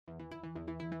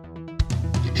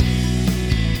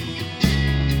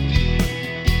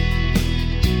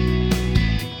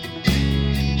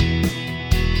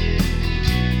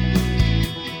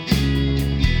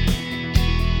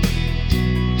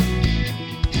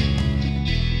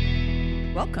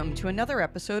welcome to another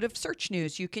episode of Search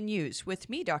News You Can Use with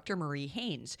me, Dr. Marie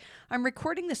Haynes. I'm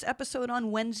recording this episode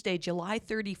on Wednesday, July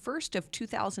 31st of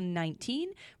 2019.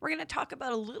 We're going to talk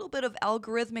about a little bit of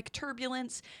algorithmic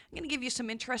turbulence. I'm going to give you some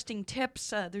interesting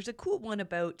tips. There's a cool one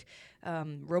about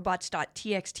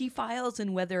robots.txt files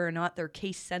and whether or not they're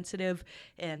case sensitive,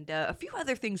 and a few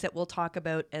other things that we'll talk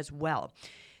about as well.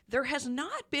 There has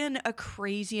not been a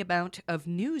crazy amount of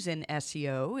news in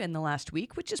SEO in the last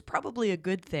week, which is probably a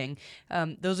good thing.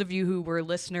 Those of you who were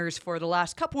listeners for the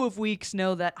last couple of weeks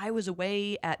know that I was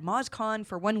away at MozCon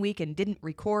for 1 week and didn't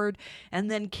record,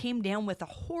 and then came down with a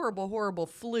horrible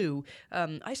flu.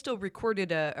 I still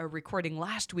recorded a recording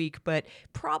last week, but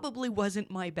probably wasn't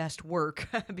my best work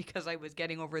because I was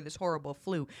getting over this horrible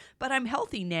flu. But I'm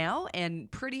healthy now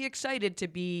and pretty excited to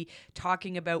be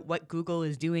talking about what Google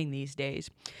is doing these days.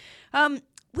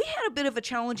 We had a bit of a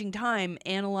challenging time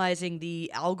analyzing the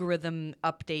algorithm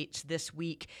updates this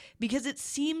week because it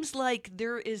seems like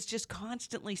there is just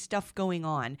constantly stuff going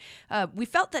on. We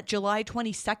felt that July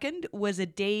 22nd was a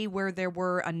day where there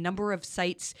were a number of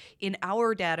sites in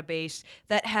our database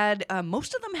that had,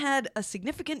 most of them had a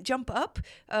significant jump up,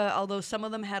 although some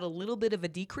of them had a little bit of a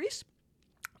decrease.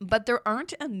 But there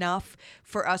aren't enough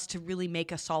for us to really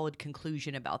make a solid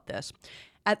conclusion about this.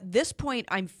 At this point,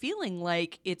 I'm feeling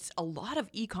like it's a lot of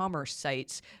e-commerce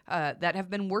sites that have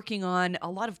been working on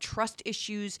a lot of trust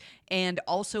issues and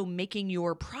also making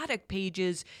your product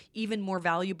pages even more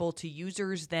valuable to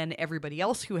users than everybody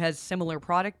else who has similar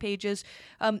product pages.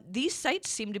 These sites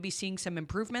seem to be seeing some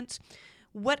improvements.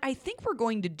 What I think we're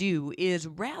going to do is,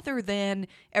 rather than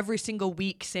every single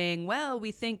week saying, well,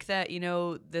 we think that,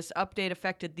 this update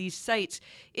affected these sites,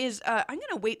 is I'm going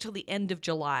to wait till the end of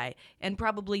July, and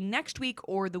probably next week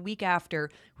or the week after,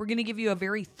 we're going to give you a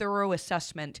very thorough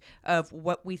assessment of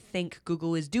what we think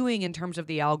Google is doing in terms of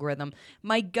the algorithm.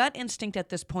 My gut instinct at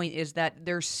this point is that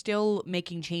they're still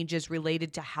making changes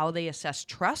related to how they assess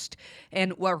trust,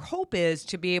 and our hope is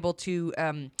to be able to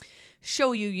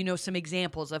show you, some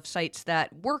examples of sites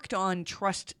that worked on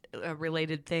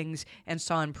trust-related things and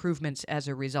saw improvements as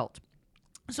a result.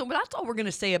 So that's all we're going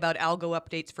to say about algo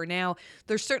updates for now.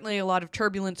 There's certainly a lot of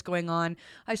turbulence going on.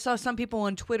 I saw some people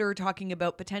on Twitter talking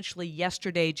about potentially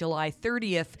yesterday, July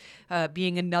 30th,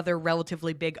 being another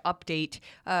relatively big update,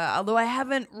 although I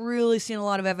haven't really seen a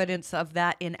lot of evidence of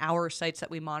that in our sites that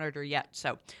we monitor yet,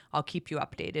 so I'll keep you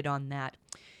updated on that.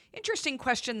 Interesting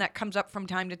question that comes up from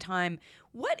time to time.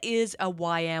 What is a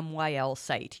YMYL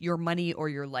site, your money or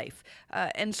your life?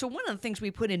 And so one of the things we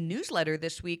put in newsletter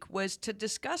this week was to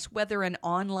discuss whether an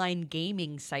online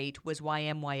gaming site was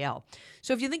YMYL.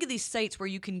 So if you think of these sites where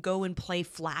you can go and play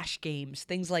flash games,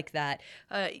 things like that,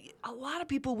 a lot of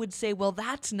people would say, well,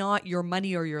 that's not your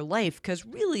money or your life, because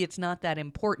really it's not that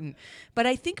important. But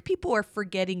I think people are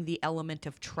forgetting the element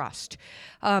of trust.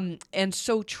 And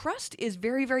so trust is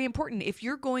very, very important. If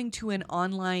you're going to an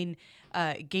online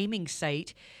gaming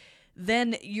site,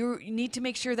 then you need to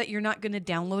make sure that you're not going to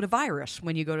download a virus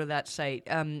when you go to that site.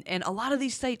 And a lot of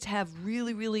these sites have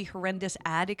really, really horrendous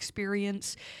ad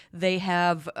experience. They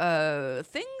have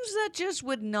things that just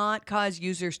would not cause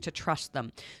users to trust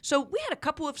them. So we had a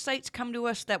couple of sites come to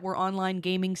us that were online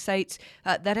gaming sites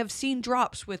that have seen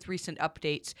drops with recent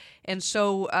updates. And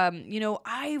so,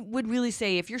 I would really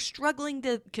say if you're struggling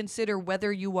to consider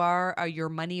whether you are your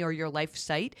money or your life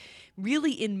site,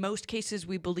 really in most cases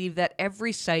we believe that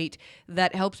every site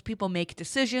that helps people make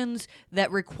decisions,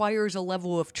 that requires a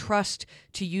level of trust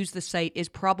to use the site, is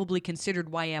probably considered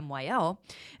YMYL.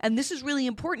 And this is really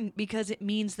important because it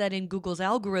means that in Google's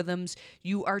algorithms,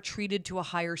 you are treated to a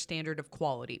higher standard of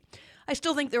quality. I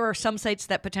still think there are some sites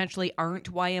that potentially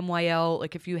aren't YMYL,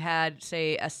 like if you had,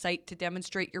 say, a site to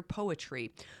demonstrate your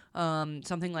poetry,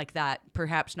 something like that,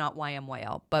 perhaps not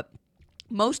YMYL. But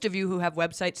most of you who have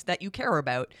websites that you care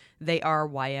about, they are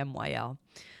YMYL.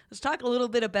 Let's talk a little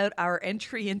bit about our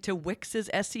entry into Wix's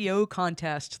SEO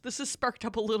contest. This has sparked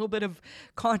up a little bit of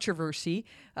controversy.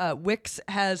 Wix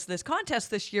has this contest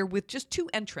this year with just two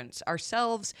entrants,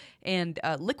 ourselves and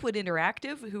Liquid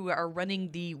Interactive, who are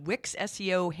running the Wix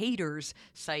SEO Haters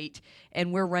site,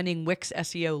 and we're running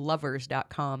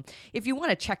WixSEOlovers.com. If you want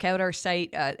to check out our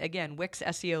site, again,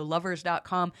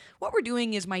 WixSEOlovers.com, what we're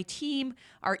doing is my team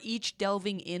are each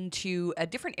delving into a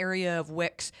different area of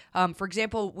Wix. For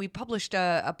example, we published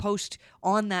a post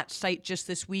on that site just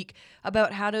this week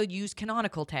about how to use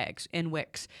canonical tags in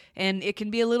Wix. And it can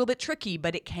be a little bit tricky,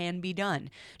 but it can be done.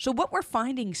 So what we're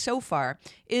finding so far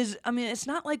is, it's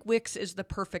not like Wix is the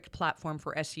perfect platform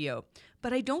for SEO,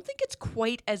 but I don't think it's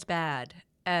quite as bad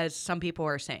as some people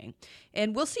are saying.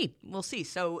 And we'll see. We'll see.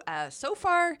 So, so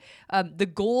far, the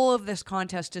goal of this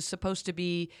contest is supposed to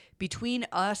be between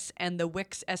us and the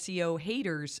Wix SEO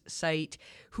haters site.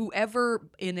 Whoever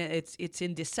it's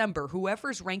in December.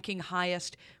 Whoever's ranking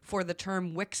highest for the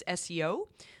term Wix SEO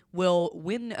will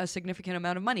win a significant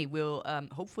amount of money. We'll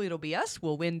hopefully it'll be us.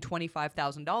 We'll win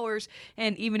 $25,000,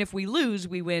 and even if we lose,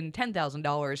 we win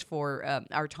 $10,000 for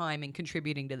our time in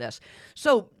contributing to this.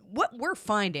 So what we're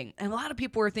finding, and a lot of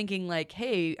people are thinking like,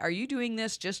 hey, are you doing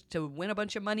this just to win a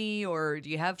bunch of money, or do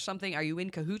you have something? Are you in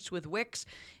cahoots with Wix?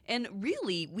 And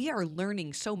really, we are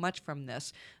learning so much from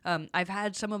this. I've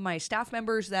had some of my staff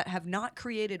members that have not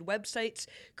created websites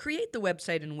create the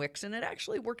website in Wix, and it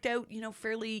actually worked out,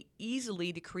 fairly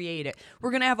easily to create it.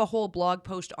 We're going to have a whole blog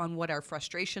post on what our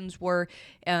frustrations were.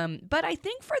 But I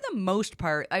think for the most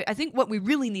part, I think what we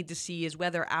really need to see is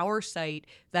whether our site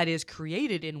that is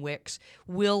created in Wix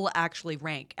will actually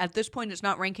rank. At this point, it's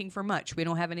not ranking for much. We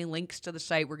don't have any links to the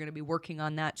site. We're going to be working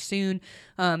on that soon.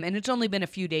 And it's only been a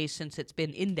few days since it's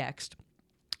been indexed.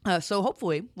 So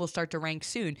hopefully we'll start to rank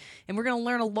soon. And we're going to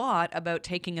learn a lot about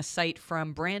taking a site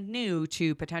from brand new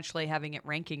to potentially having it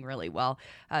ranking really well.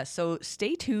 So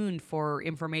stay tuned for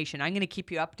information. I'm going to keep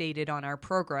you updated on our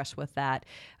progress with that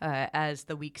as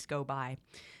the weeks go by.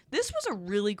 This was a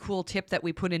really cool tip that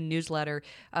we put in newsletter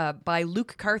by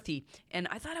Luke Carthy, and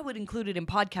I thought I would include it in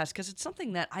podcast because it's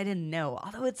something that I didn't know,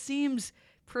 although it seems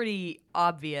pretty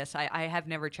obvious. I have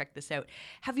never checked this out.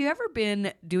 Have you ever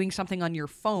been doing something on your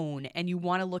phone and you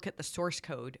want to look at the source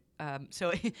code?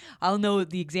 So I'll know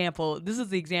the example. This is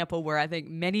the example where I think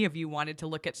many of you wanted to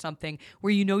look at something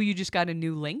where you just got a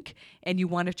new link and you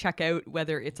want to check out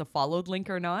whether it's a followed link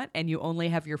or not, and you only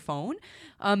have your phone.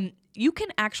 You can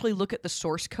actually look at the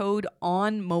source code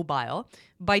on mobile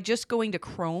by just going to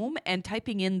Chrome and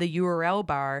typing in the URL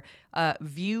bar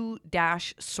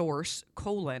view-source :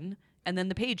 and then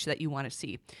the page that you want to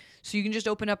see. So you can just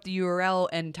open up the URL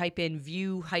and type in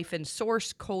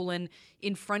view-source :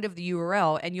 in front of the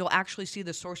URL, and you'll actually see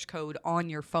the source code on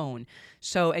your phone.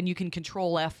 So, and you can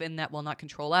Control F in that, well, not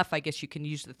Control F, I guess you can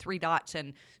use the 3 dots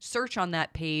and search on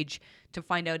that page to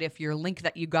find out if your link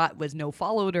that you got was no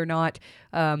followed or not.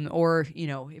 Or,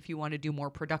 if you want to do more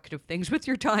productive things with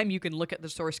your time, you can look at the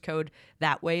source code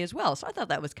that way as well. So I thought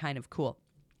that was kind of cool.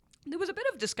 There was a bit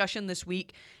of discussion this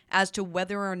week as to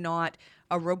whether or not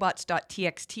a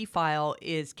robots.txt file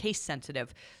is case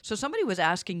sensitive. So somebody was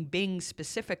asking Bing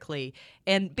specifically,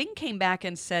 and Bing came back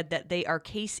and said that they are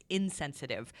case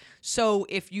insensitive. So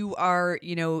if you are,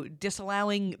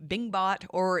 disallowing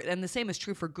BingBot, and the same is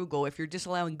true for Google, if you're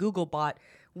disallowing Googlebot,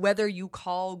 whether you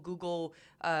call Google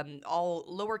all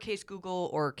lowercase Google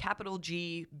or capital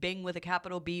G, Bing with a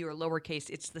capital B or lowercase,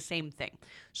 it's the same thing.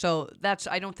 So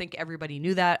I don't think everybody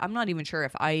knew that. I'm not even sure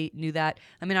if I knew that.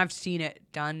 I mean, I've seen it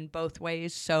done both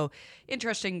ways. So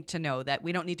interesting to know that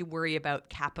we don't need to worry about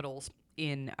capitals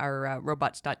in our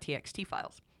robots.txt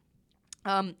files.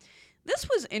 This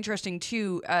was interesting,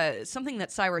 too, something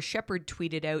that Cyrus Shepard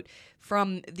tweeted out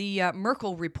from the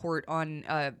Merkle report on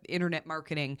internet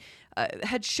marketing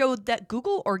had showed that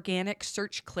Google organic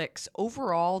search clicks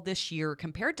overall this year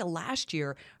compared to last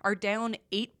year are down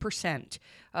 8%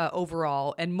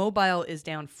 overall, and mobile is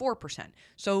down 4%.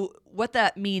 So what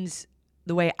that means,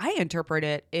 the way I interpret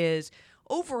it, is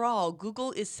overall,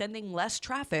 Google is sending less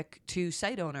traffic to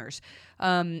site owners.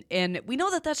 And we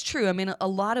know that that's true. I mean, a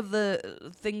lot of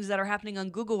the things that are happening on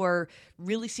Google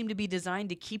really seem to be designed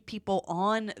to keep people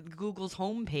on Google's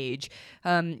homepage,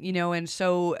 and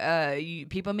so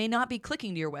people may not be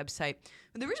clicking to your website.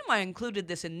 The reason why I included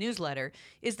this in newsletter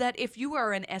is that if you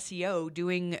are an SEO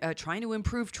trying to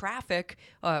improve traffic,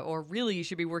 or really you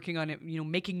should be working on it,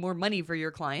 making more money for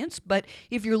your clients. But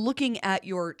if you're looking at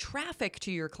your traffic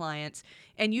to your clients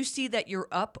and you see that you're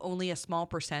up only a small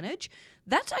percentage,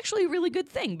 that's actually a really good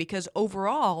thing, because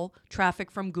overall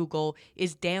traffic from Google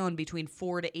is down between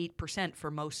 4 to 8% for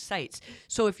most sites.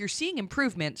 So if you're seeing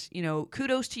improvements,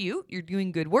 kudos to you. You're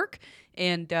doing good work.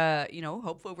 And,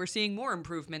 hopefully we're seeing more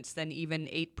improvements than even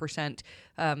 8%.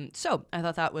 So I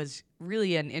thought that was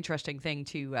really an interesting thing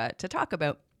to talk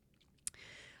about.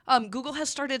 Google has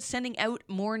started sending out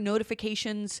more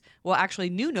notifications,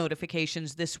 new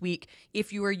notifications this week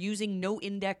if you are using no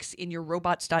index in your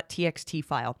robots.txt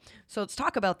file. So let's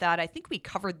talk about that. I think we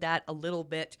covered that a little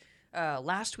bit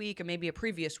last week or maybe a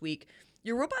previous week.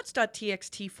 Your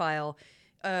robots.txt file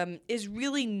is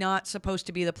really not supposed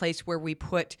to be the place where we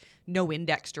put no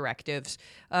index directives.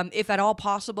 If at all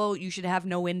possible, you should have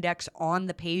no index on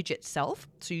the page itself.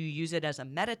 So you use it as a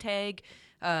meta tag.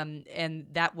 And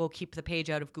that will keep the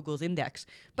page out of Google's index.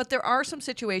 But there are some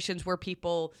situations where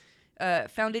people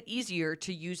found it easier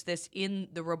to use this in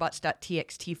the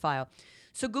robots.txt file.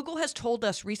 So Google has told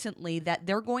us recently that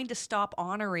they're going to stop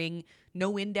honoring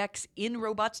no index in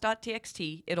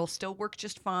robots.txt. It'll still work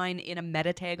just fine in a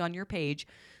meta tag on your page.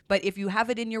 But if you have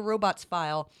it in your robots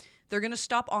file, they're going to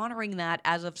stop honoring that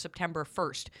as of September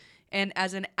 1st. And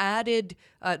as an added,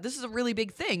 this is a really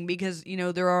big thing because,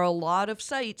 there are a lot of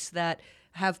sites that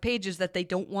have pages that they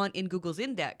don't want in Google's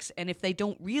index. And if they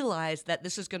don't realize that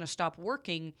this is going to stop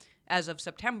working as of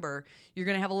September, you're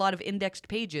going to have a lot of indexed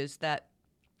pages that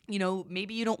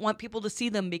maybe you don't want people to see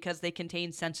them because they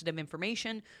contain sensitive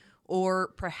information,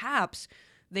 or perhaps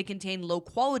they contain low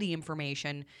quality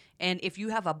information. And if you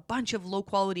have a bunch of low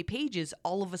quality pages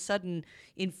all of a sudden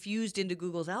infused into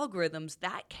Google's algorithms,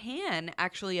 that can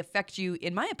actually affect you,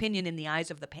 in my opinion, in the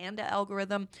eyes of the Panda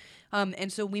algorithm.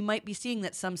 And so we might be seeing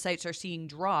that some sites are seeing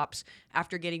drops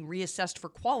after getting reassessed for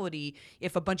quality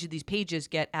if a bunch of these pages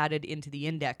get added into the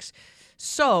index.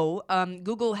 So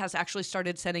Google has actually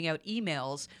started sending out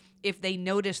emails if they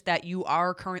notice that you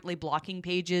are currently blocking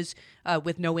pages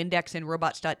with no index in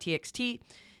robots.txt.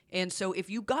 And so if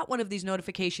you got one of these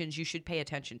notifications, you should pay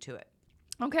attention to it.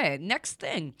 Okay, next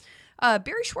thing.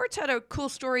 Barry Schwartz had a cool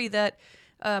story that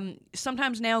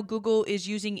sometimes now Google is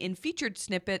using in featured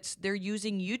snippets, they're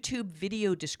using YouTube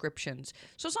video descriptions.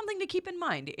 So something to keep in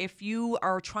mind. If you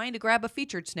are trying to grab a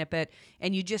featured snippet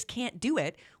and you just can't do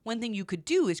it, one thing you could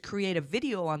do is create a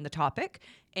video on the topic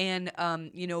and,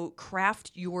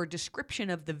 craft your description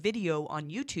of the video on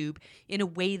YouTube in a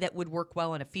way that would work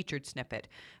well in a featured snippet.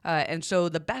 And so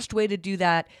the best way to do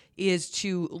that is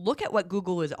to look at what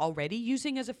Google is already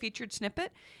using as a featured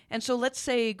snippet. And so let's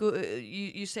say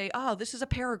you say, oh, this is a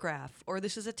paragraph or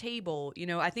this is a table.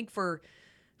 I think for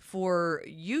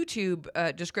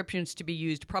YouTube descriptions to be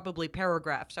used, probably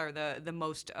paragraphs are the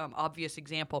most obvious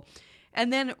example.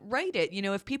 And then write it.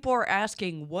 If people are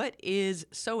asking, what is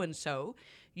so-and-so,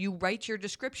 you write your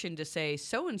description to say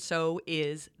so-and-so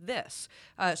is this,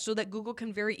 so that Google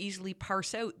can very easily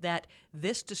parse out that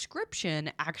this description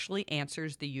actually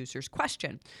answers the user's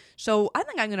question. So I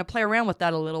think I'm going to play around with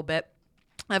that a little bit.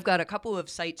 I've got a couple of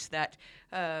sites that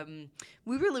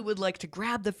we really would like to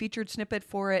grab the featured snippet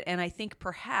for it, and I think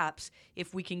perhaps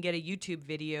if we can get a YouTube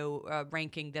video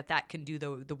ranking, that can do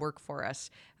the work for us.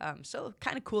 So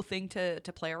kind of cool thing to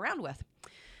play around with.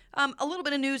 A little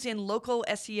bit of news in local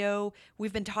SEO.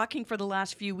 We've been talking for the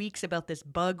last few weeks about this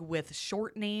bug with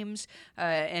short names.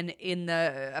 And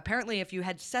apparently if you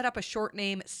had set up a short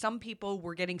name, some people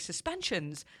were getting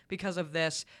suspensions because of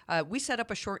this. We set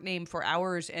up a short name for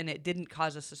ours and it didn't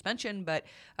cause a suspension. But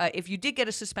if you did get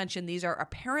a suspension, these are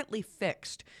apparently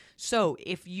fixed. So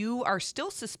if you are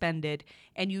still suspended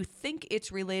and you think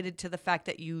it's related to the fact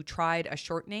that you tried a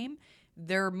short name,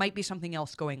 there might be something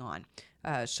else going on.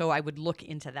 So I would look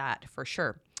into that for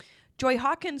sure. Joy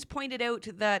Hawkins pointed out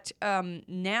that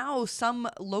now some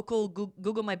local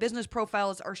Google My Business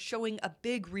profiles are showing a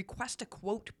big request a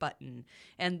quote button.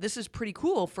 And this is pretty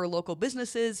cool for local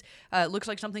businesses. It looks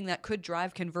like something that could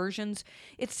drive conversions.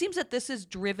 It seems that this is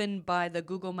driven by the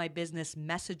Google My Business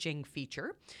messaging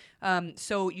feature.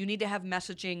 So you need to have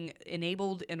messaging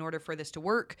enabled in order for this to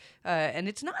work. And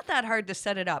it's not that hard to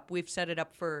set it up. We've set it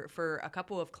up for a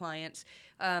couple of clients.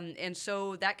 And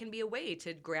so that can be a way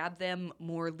to grab them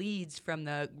more leads from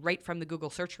the Google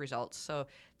search results. So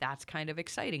that's kind of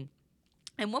exciting.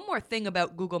 And one more thing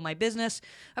about Google My Business.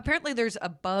 Apparently there's a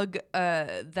bug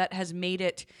that has made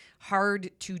it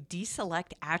hard to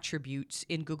deselect attributes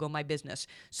in Google My Business.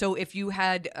 So if you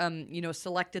had,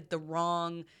 selected the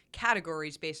wrong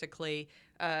categories, basically,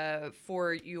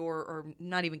 for or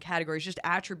not even categories, just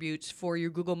attributes for your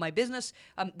Google My Business,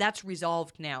 that's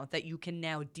resolved now, that you can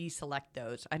now deselect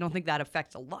those. I don't think that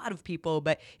affects a lot of people,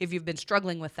 but if you've been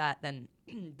struggling with that, then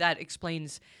that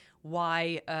explains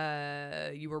why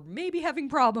you were maybe having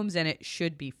problems, and it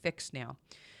should be fixed now.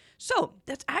 So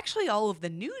that's actually all of the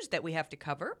news that we have to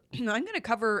cover. I'm going to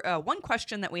cover one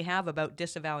question that we have about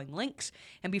disavowing links.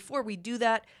 And before we do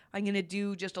that, I'm going to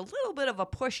do just a little bit of a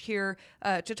push here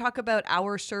to talk about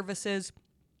our services.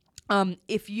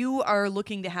 If you are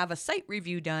looking to have a site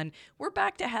review done, we're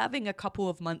back to having a couple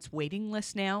of months waiting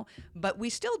list now, but we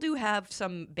still do have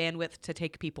some bandwidth to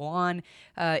take people on.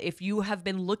 If you have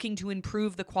been looking to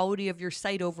improve the quality of your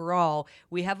site overall,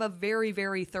 we have a very,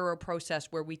 very thorough process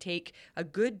where we take a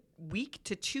good week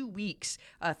to 2 weeks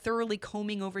thoroughly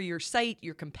combing over your site,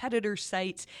 your competitors'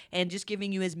 sites, and just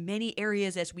giving you as many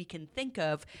areas as we can think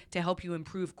of to help you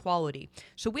improve quality.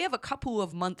 So we have a couple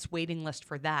of months waiting list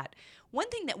for that. One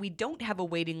thing that we don't have a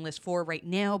waiting list for right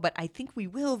now, but I think we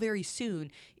will very soon,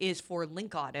 is for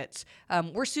link audits.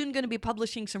 We're soon going to be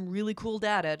publishing some really cool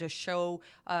data to show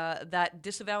that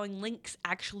disavowing links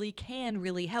actually can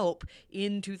really help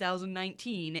in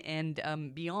 2019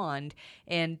 and beyond.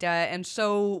 And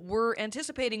so we're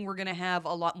anticipating we're going to have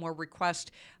a lot more requests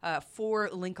for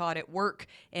link audit work.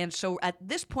 And so at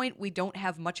this point, we don't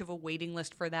have much of a waiting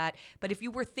list for that. But if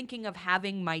you were thinking of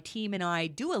having my team and I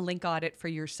do a link audit for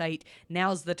your site,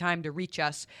 now's the time to reach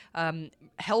us.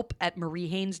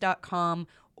 help@mariehaynes.com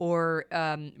or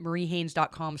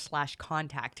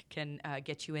mariehaynes.com/contact can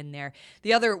get you in there.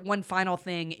 The other one final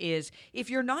thing is if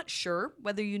you're not sure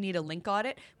whether you need a link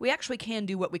audit, we actually can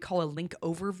do what we call a link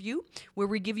overview, where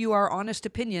we give you our honest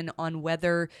opinion on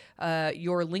whether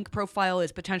your link profile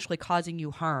is potentially causing you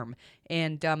harm.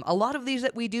 And a lot of these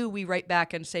that we do, we write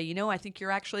back and say, I think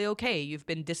you're actually okay. You've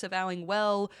been disavowing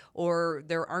well, or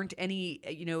there aren't any,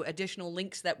 additional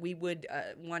links that we would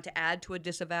want to add to a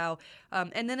disavow.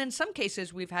 And then in some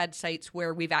cases, we've had sites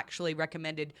where we've actually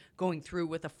recommended going through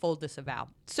with a full disavow.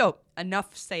 So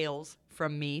enough sales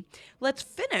from me. Let's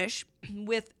finish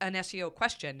with an SEO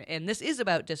question, and this is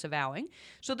about disavowing.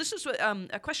 So this is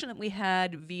a question that we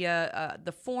had via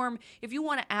the form. If you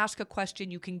want to ask a question,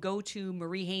 you can go to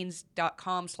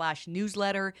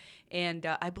mariehaynes.com/newsletter, and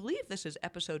I believe this is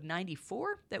episode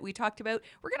 94 that we talked about.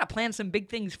 We're going to plan some big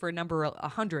things for number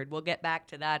 100. We'll get back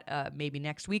to that maybe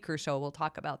next week or so. We'll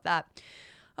talk about that.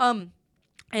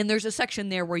 And there's a section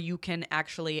there where you can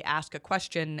actually ask a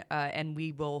question, and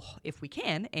we will, if we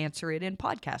can, answer it in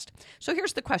podcast. So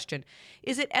here's the question.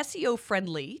 Is it SEO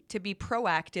friendly to be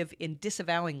proactive in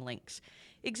disavowing links?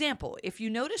 Example, if you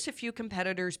notice a few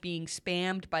competitors being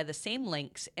spammed by the same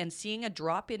links and seeing a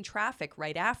drop in traffic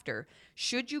right after,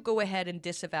 should you go ahead and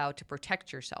disavow to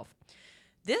protect yourself?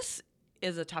 This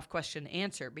is a tough question to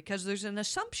answer because there's an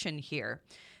assumption here.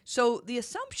 So the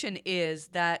assumption is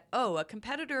that, a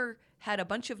competitor had a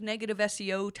bunch of negative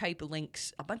SEO type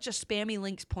links, a bunch of spammy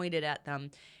links pointed at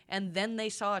them, and then they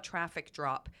saw a traffic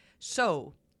drop.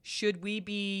 So should we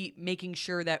be making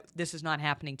sure that this is not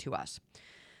happening to us?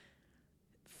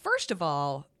 First of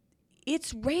all,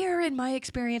 it's rare in my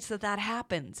experience that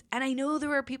happens. And I know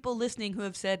there are people listening who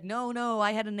have said, no,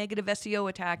 I had a negative SEO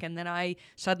attack and then I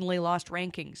suddenly lost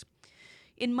rankings.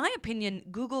 In my opinion,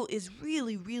 Google is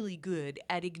really, really good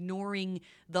at ignoring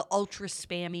the ultra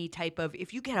spammy type of,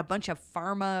 if you get a bunch of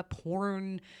pharma,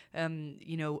 porn,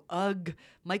 UGG,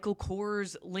 Michael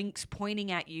Kors links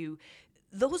pointing at you,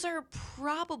 those are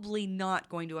probably not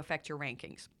going to affect your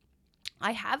rankings.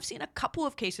 I have seen a couple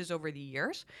of cases over the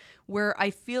years where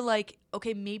I feel like,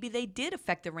 okay, maybe they did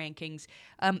affect the rankings,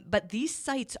 but these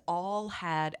sites all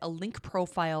had a link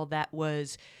profile that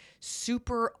was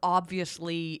super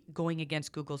obviously going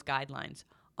against Google's guidelines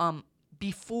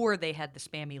before they had the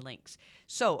spammy links.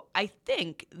 So I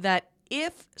think that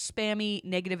if spammy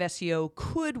negative SEO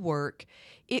could work,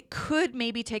 it could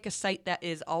maybe take a site that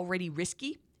is already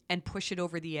risky and push it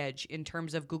over the edge in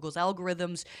terms of Google's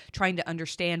algorithms, trying to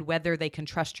understand whether they can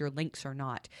trust your links or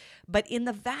not. But in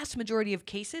the vast majority of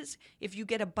cases, if you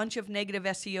get a bunch of negative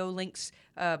SEO links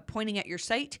pointing at your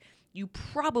site, you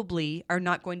probably are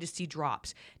not going to see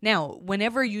drops. Now,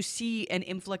 whenever you see an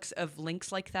influx of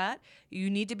links like that, you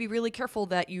need to be really careful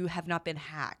that you have not been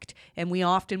hacked. And we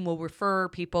often will refer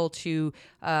people to,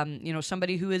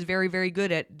 somebody who is very, very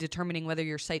good at determining whether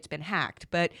your site's been hacked.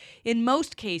 But in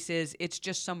most cases, it's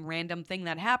just some random thing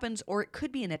that happens, or it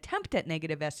could be an attempt at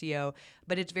negative SEO,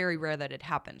 but it's very rare that it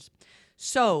happens.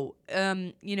 So,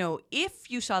 if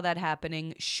you saw that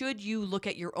happening, should you look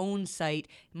at your own site,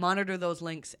 monitor those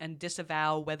links, and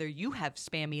disavow whether you have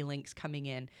spammy links coming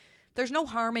in? There's no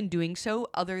harm in doing so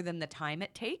other than the time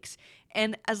it takes,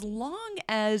 and as long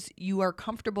as you are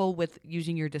comfortable with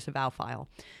using your disavow file.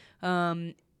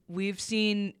 We've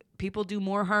seen people do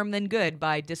more harm than good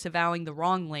by disavowing the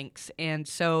wrong links, and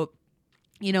so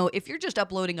if you're just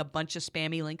uploading a bunch of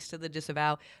spammy links to the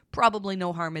disavow, probably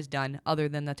no harm is done other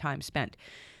than the time spent.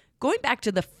 Going back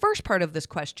to the first part of this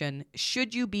question,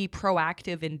 should you be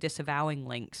proactive in disavowing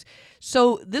links?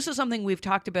 So this is something we've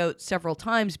talked about several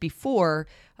times before,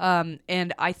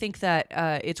 and I think that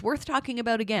it's worth talking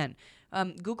about again.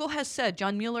 Google has said,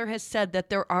 John Mueller has said that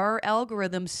there are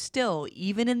algorithms still,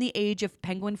 even in the age of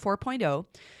Penguin 4.0,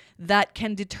 that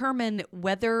can determine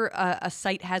whether a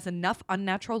site has enough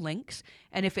unnatural links.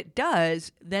 And if it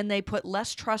does, then they put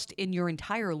less trust in your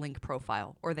entire link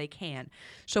profile, or they can.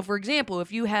 So for example,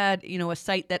 if you had, a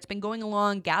site that's been going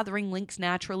along, gathering links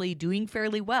naturally, doing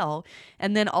fairly well,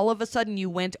 and then all of a sudden you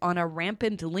went on a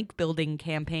rampant link building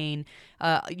campaign,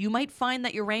 you might find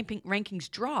that your rankings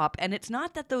drop. And it's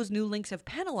not that those new links have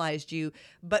penalized you,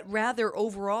 but rather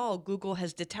overall, Google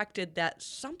has detected that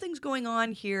something's going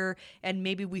on here, and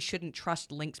maybe we shouldn't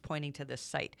trust links pointing to this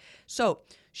site. So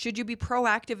should you be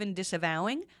proactive in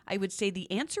disavowing? I would say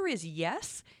the answer is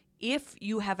yes, if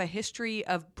you have a history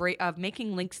of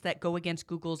making links that go against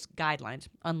Google's guidelines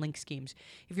on link schemes.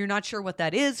 If you're not sure what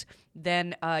that is,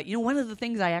 then one of the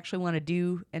things I actually want to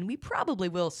do, and we probably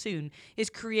will soon, is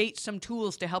create some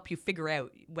tools to help you figure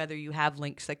out whether you have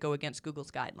links that go against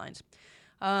Google's guidelines.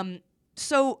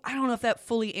 So I don't know if that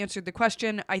fully answered the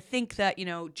question. I think that,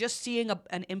 just seeing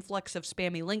an influx of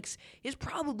spammy links is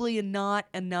probably not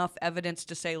enough evidence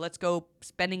to say, let's go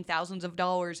spending thousands of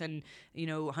dollars and,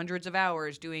 hundreds of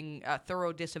hours doing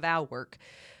thorough disavow work.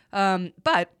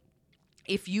 But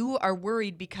if you are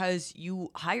worried because you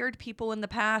hired people in the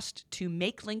past to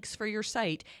make links for your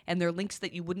site and they're links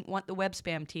that you wouldn't want the web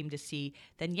spam team to see,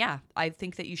 then yeah, I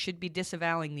think that you should be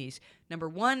disavowing these. Number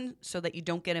one, so that you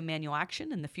don't get a manual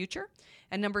action in the future.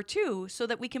 And number two, so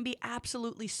that we can be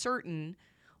absolutely certain,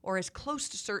 or as close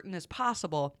to certain as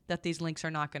possible, that these links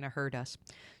are not going to hurt us.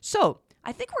 So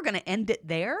I think we're going to end it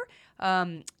there.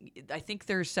 I think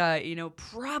there's,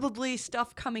 probably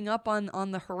stuff coming up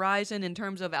on the horizon in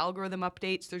terms of algorithm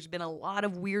updates. There's been a lot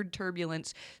of weird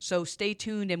turbulence, so stay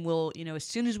tuned, and we'll, as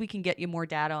soon as we can get you more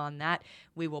data on that,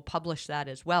 we will publish that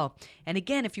as well. And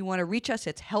again, if you want to reach us,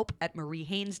 it's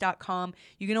help@mariehaynes.com.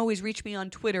 You can always reach me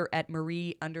on Twitter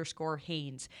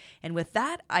 @Marie_Haynes. And with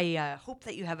that, I hope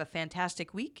that you have a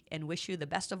fantastic week and wish you the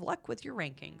best of luck with your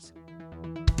rankings.